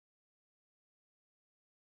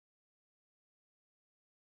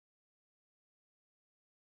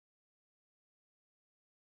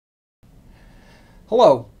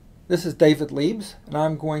Hello, this is David Liebs, and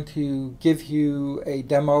I'm going to give you a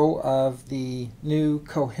demo of the new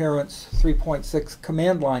Coherence 3.6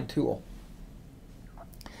 command line tool.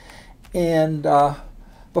 And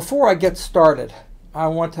before I get started, I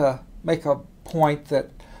want to make a point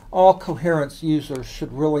that all Coherence users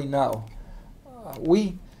should really know.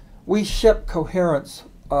 We ship Coherence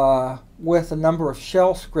with a number of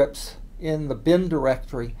shell scripts in the bin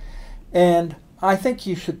directory, and I think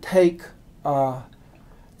you should take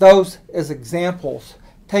those as examples,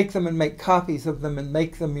 take them and make copies of them and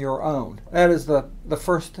make them your own. That is the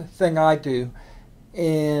first thing I do.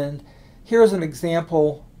 And here's an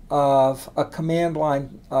example of a command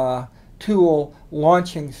line tool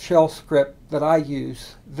launching shell script that I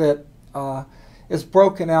use that is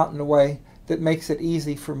broken out in a way that makes it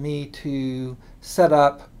easy for me to set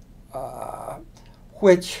up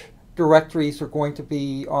which directories are going to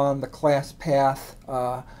be on the class path,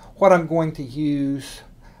 what I'm going to use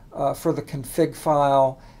for the config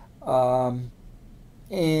file,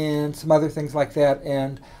 and some other things like that.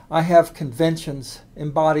 And I have conventions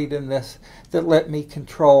embodied in this that let me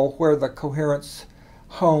control where the Coherence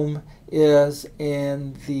home is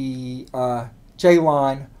and the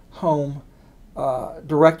JLine home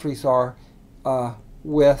directories are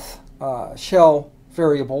with shell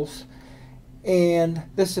variables. And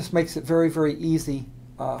this just makes it very, very easy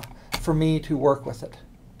for me to work with it.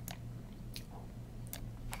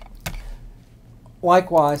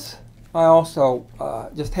 Likewise, I also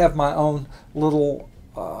just have my own little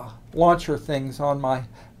launcher things on my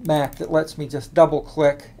Mac that lets me just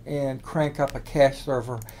double-click and crank up a cache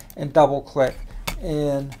server, and double-click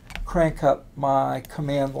and crank up my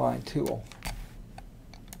command line tool.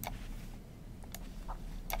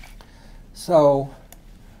 So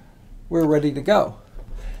we're ready to go.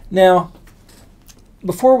 Now,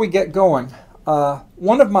 before we get going,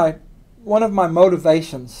 one of my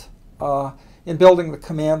motivations in building the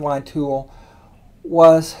command line tool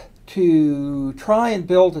was to try and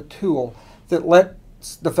build a tool that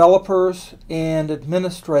lets developers and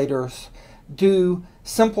administrators do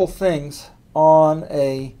simple things on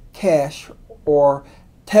a cache or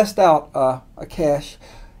test out a cache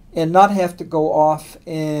and not have to go off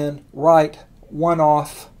and write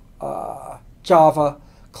one-off Java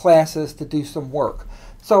classes to do some work.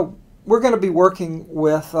 So we're going to be working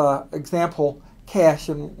with example cache,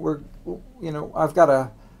 and I've got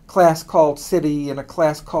a class called city and a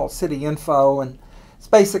class called city info, and it's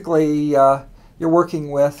basically you're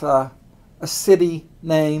working with a city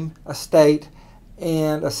name, a state,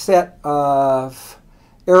 and a set of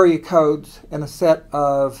area codes and a set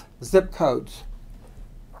of zip codes.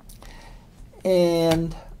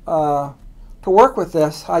 And to work with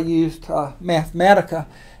this, I used Mathematica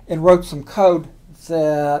and wrote some code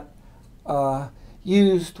that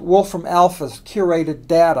used Wolfram Alpha's curated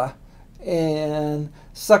data and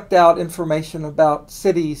sucked out information about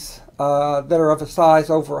cities that are of a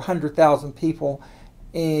size over 100,000 people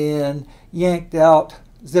and yanked out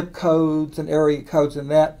zip codes and area codes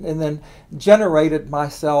and that, and then generated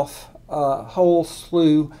myself a whole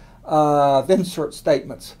slew of insert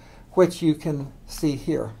statements, which you can see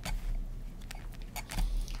here.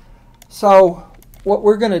 So what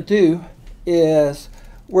we're going to do is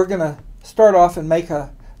we're going to start off and make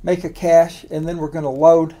a cache, and then we're going to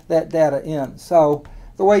load that data in. So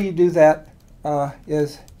the way you do that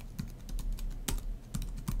is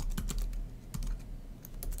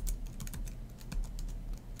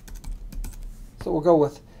so we'll go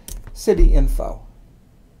with city info.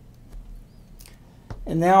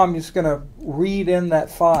 And now I'm just going to read in that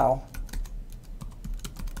file.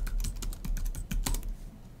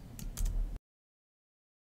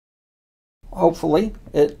 Hopefully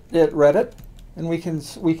it read it, and we can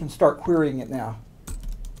start querying it now.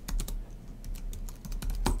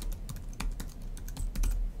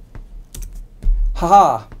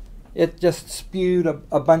 Haha! It just spewed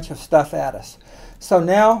a bunch of stuff at us. So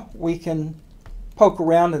now we can poke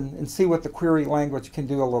around and see what the query language can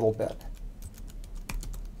do a little bit.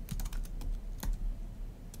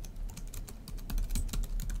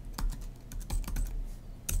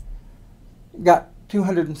 Got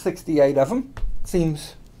 268 of them.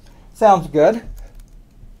 Sounds good.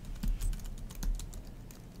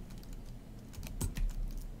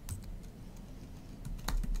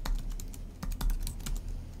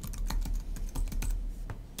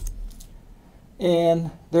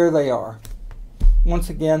 And there they are. Once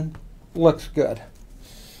again, looks good.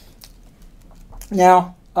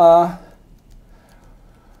 Now,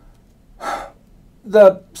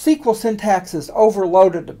 the SQL syntax is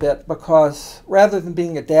overloaded a bit because rather than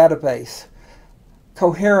being a database,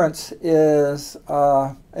 Coherence is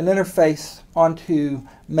an interface onto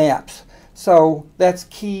maps. So that's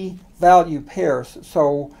key value pairs.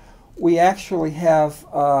 So we actually have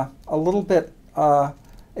a little bit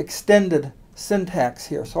extended syntax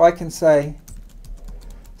here. So I can say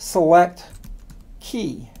select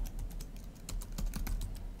key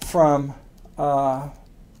from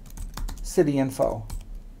city info.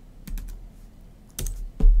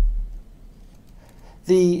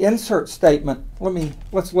 The insert statement,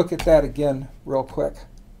 let's look at that again real quick.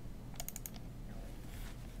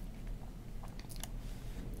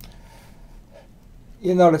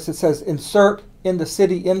 You notice it says insert into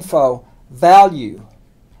city info value,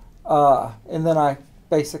 and then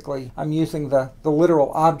I'm using the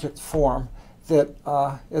literal object form that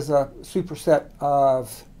is a superset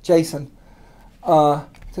of JSON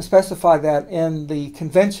to specify that. And the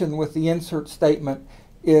convention with the insert statement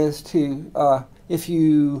is to, if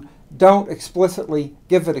you don't explicitly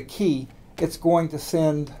give it a key, it's going to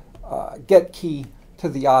send get key to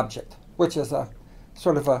the object, which is a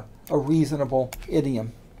sort of a reasonable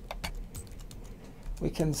idiom. We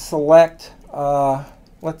can select,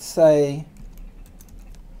 let's say,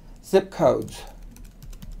 zip codes.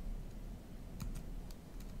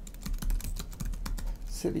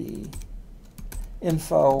 City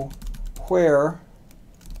info where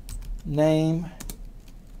name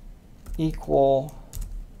equal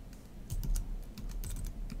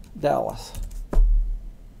Dallas.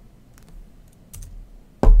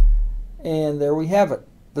 And there we have it,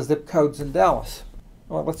 the zip codes in Dallas.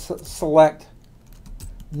 Well, let's select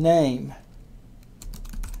name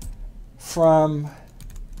from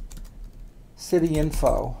city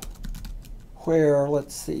info where,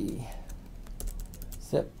 let's see,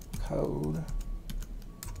 zip code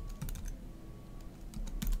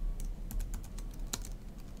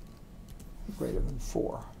greater than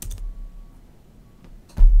 4.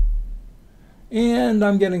 And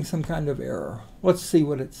I'm getting some kind of error. Let's see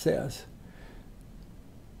what it says.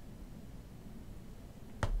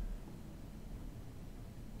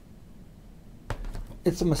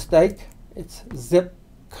 It's a mistake. It's zip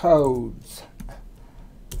codes.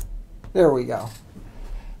 There we go.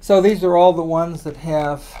 So these are all the ones that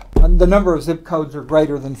have, the number of zip codes are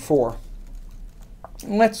greater than 4.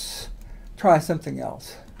 Let's try something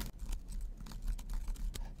else.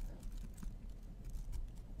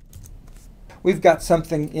 We've got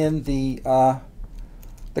something in the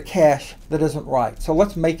cache that isn't right. So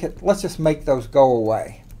let's just make those go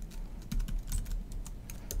away.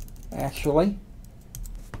 Actually,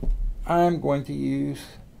 I'm going to use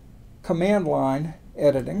command line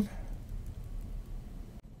editing.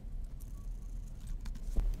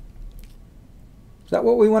 Is that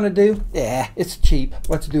what we want to do? Yeah, it's cheap.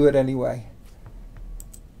 Let's do it anyway.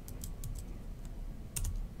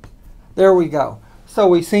 There we go. So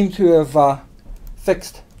we seem to have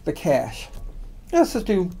fixed the cache. Let's just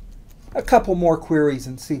do a couple more queries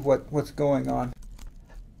and see what's going on.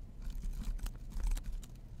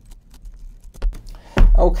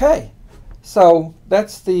 Okay, so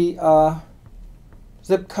that's the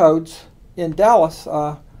zip codes in Dallas.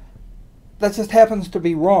 That just happens to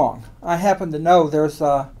be wrong. I happen to know there's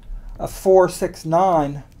a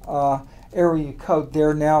 469 area code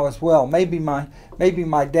there now as well. Maybe my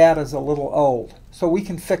data's a little old, so we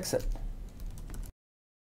can fix it.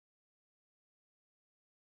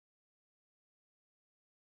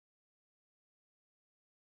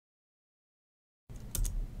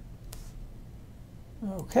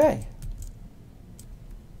 Okay.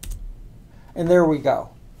 And there we go.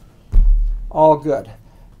 All good.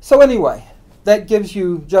 So anyway, that gives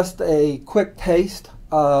you just a quick taste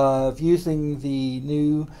of using the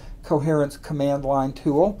new Coherence command line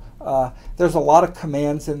tool. There's a lot of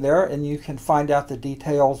commands in there, and you can find out the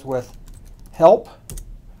details with help.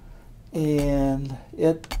 And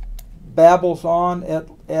it babbles on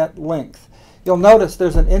at length. You'll notice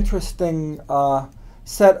there's an interesting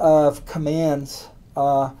set of commands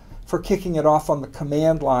for kicking it off on the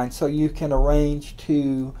command line, so you can arrange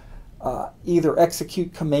to either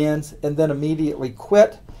execute commands and then immediately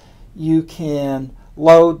quit. You can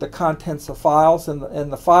load the contents of files, and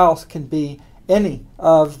the files can be any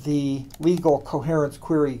of the legal Coherence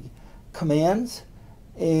query commands,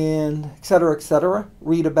 and etc., etc.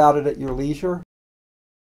 Read about it at your leisure.